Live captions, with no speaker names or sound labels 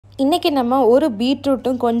இன்றைக்கி நம்ம ஒரு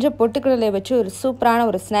பீட்ரூட்டும் கொஞ்சம் பொட்டுக்கடலை வச்சு ஒரு சூப்பரான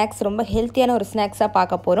ஒரு ஸ்நாக்ஸ், ரொம்ப ஹெல்த்தியான ஒரு ஸ்நாக்ஸாக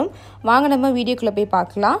பார்க்க போகிறோம். வாங்க நம்ம வீடியோக்குள்ளே போய்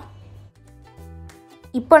பார்க்கலாம்.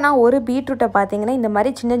 இப்போ நான் ஒரு பீட்ரூட்டை பார்த்தீங்கன்னா இந்த மாதிரி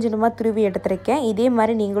சின்ன சின்னமாக துருவி எடுத்துருக்கேன். இதே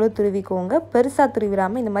மாதிரி நீங்களும் துருவிக்கோங்க. பெருசாக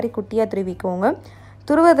துருவிடாமல் இந்த மாதிரி குட்டியாக துருவிக்கோங்க.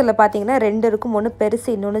 துருவதில் பார்த்தீங்கன்னா 2 இருக்கும், ஒன்று பெருசு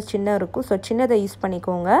இன்னொன்று சின்ன இருக்கும். ஸோ சின்னதை யூஸ்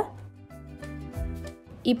பண்ணிக்கோங்க.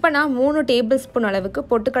 இப்போ நான் 3 டேபிள் ஸ்பூன் அளவுக்கு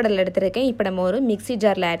பொட்டுக்கடலை எடுத்துருக்கேன். இப்போ நம்ம ஒரு மிக்ஸி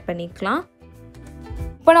ஜாரில் ஆட் பண்ணிக்கலாம்.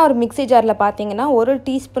 இப்போ நான் ஒரு மிக்ஸி ஜாரில் பார்த்தீங்கன்னா 1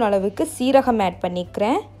 டீஸ்பூன் அளவுக்கு சீரகம் ஆட்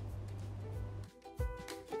பண்ணிக்கிறேன்.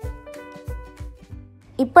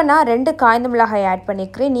 இப்போ நான் 2 காய்ந்த மிளகாய் ஆட்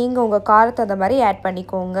பண்ணிக்கிறேன். நீங்கள் உங்கள் காரத்தை அந்த மாதிரி ஆட்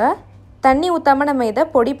பண்ணிக்கோங்க. தண்ணி ஊற்றாமல் நம்ம இதை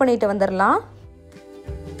பொடி பண்ணிட்டு வந்துடலாம்.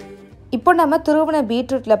 இப்போ நம்ம துருவின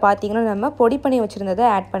பீட்ரூட்டில் பார்த்தீங்கன்னா நம்ம பொடி பண்ணி வச்சுருந்ததை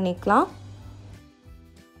ஆட் பண்ணிக்கலாம்.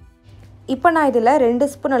 இப்போ நான் இதில் 2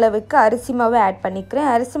 ஸ்பூன் அளவுக்கு அரிசி மாவை ஆட் பண்ணிக்கிறேன்.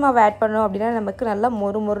 அரிசி மாவை ஆட் பண்ணோம் அப்படின்னா நமக்கு நல்லா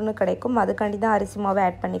மொறு மொறுன்னு கிடைக்கும். அதுக்காண்டி தான் அரிசி மாவை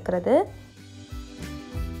ஆட் பண்ணிக்கிறது.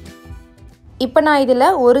 இப்போ நான் இதில்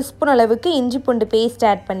 1 ஸ்பூன் அளவுக்கு இஞ்சி பூண்டு பேஸ்ட்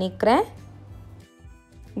ஆட் பண்ணிக்கிறேன்.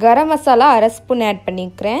 கரம் மசாலா 1/2 ஸ்பூன் ஆட்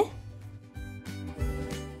பண்ணிக்கிறேன்.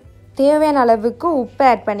 தேவையான அளவுக்கு உப்பு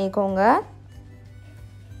ஆட் பண்ணிக்கோங்க.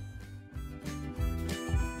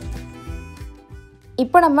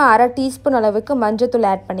 இப்போ நம்ம 1/2 டீஸ்பூன் அளவுக்கு மஞ்சத்தூள்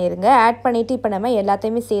ஆட் பண்ணிடுங்க. ஆட் பண்ணிவிட்டு இப்போ நம்ம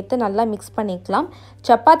எல்லாத்தையுமே சேர்த்து நல்லா மிக்ஸ் பண்ணிக்கலாம்.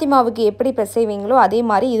 சப்பாத்தி மாவுக்கு எப்படி பிசைவீங்களோ அதே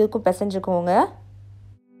மாதிரி இதுக்கும் பிசைஞ்சுக்கோங்க.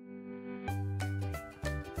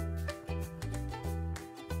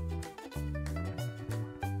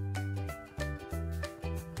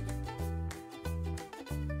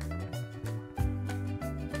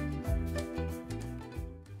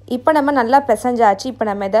 இப்போ நம்ம நல்லா பிசைஞ்சாச்சு. இப்போ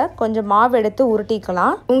நம்ம இதை கொஞ்சம் மாவு எடுத்து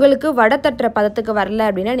உருட்டிக்கலாம். உங்களுக்கு வடை தட்டுற பதத்துக்கு வரல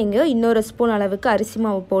அப்படின்னா நீங்கள் இன்னொரு ஸ்பூன் அளவுக்கு அரிசி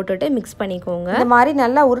மாவு போட்டுட்டு மிக்ஸ் பண்ணிக்கோங்க. இந்த மாதிரி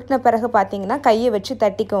நல்லா உருட்டின பிறகு பார்த்தீங்கன்னா கையை வச்சு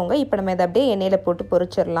தட்டிக்கோங்க. இப்போ நம்ம இதை அப்படியே எண்ணெயில் போட்டு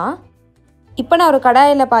பொரிச்சிடலாம். இப்போ நான் ஒரு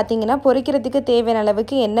கடாயில் பார்த்தீங்கன்னா பொரிக்கிறதுக்கு தேவையான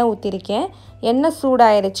அளவுக்கு எண்ணெய் ஊற்றிருக்கேன். எண்ணெய்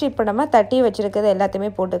சூடாயிருச்சு. இப்போ நம்ம தட்டி வச்சுருக்கிறது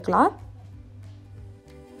எல்லாத்தையுமே போட்டுக்கலாம்.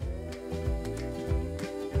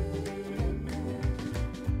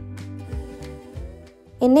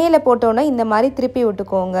 எண்ணெயில் போட்டோன்னே இந்த மாதிரி திருப்பி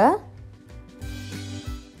விட்டுக்கோங்க.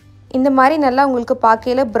 இந்த மாதிரி நல்லா உங்களுக்கு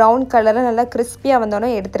பார்க்கையில் ப்ரௌன் கலரில் நல்லா கிறிஸ்பியாக வந்தோன்னே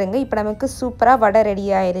எடுத்துருங்க. இப்போ நமக்கு சூப்பராக வடை ரெடி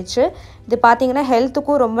ஆயிடுச்சு. இது பார்த்தீங்கன்னா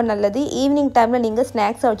ஹெல்த்துக்கும் ரொம்ப நல்லது. ஈவினிங் டைமில் நீங்கள்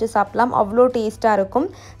ஸ்நாக்ஸை வச்சு சாப்பிட்லாம். அவ்வளோ டேஸ்ட்டாக இருக்கும்.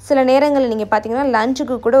 சில நேரங்களில் நீங்கள் பார்த்தீங்கன்னா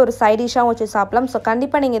லஞ்சுக்கு கூட ஒரு சைட் டிஷ்ஷாக வச்சு சாப்பிட்லாம். ஸோ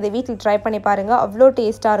கண்டிப்பாக நீங்கள் இதை வீட்டில் ட்ரை பண்ணி பாருங்கள். அவ்வளோ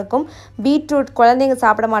டேஸ்ட்டாக இருக்கும். பீட்ரூட் குழந்தைங்க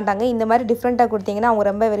சாப்பிட மாட்டாங்க. இந்த மாதிரி டிஃப்ரெண்ட்டாக கொடுத்தீங்கன்னா அவங்க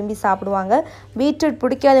ரொம்ப விரும்பி சாப்பிடுவாங்க. பீட்ரூட்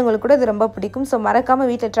பிடிக்காதவங்களுக்கு கூட இது ரொம்ப பிடிக்கும். ஸோ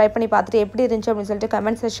மறக்காமல் வீட்டில் ட்ரை பண்ணி பார்த்துட்டு எப்படி இருந்துச்சு அப்படின்னு சொல்லிட்டு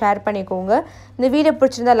கமெண்ட்ஸில் ஷேர் பண்ணிக்கோங்க. இந்த வீடியோ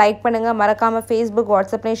பிடிச்சிருந்தா லைக் பண்ணுங்கள். மறக்காமல் ஃபேஸ்புக்,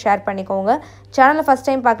 வாட்ஸ்அப்லேயும் ஷேர் பண்ணிக்கோங்க. சேனலை ஃபஸ்ட்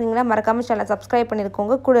டைம் பார்க்குறீங்கன்னா மறக்காமல் சேனலை சப்ஸ்கிரைப்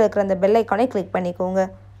பண்ணியிருக்கோங்க. கூட இருக்கிற அந்த பெல் ஐக்கானை கிளிக் பண்ணிக்கோங்க.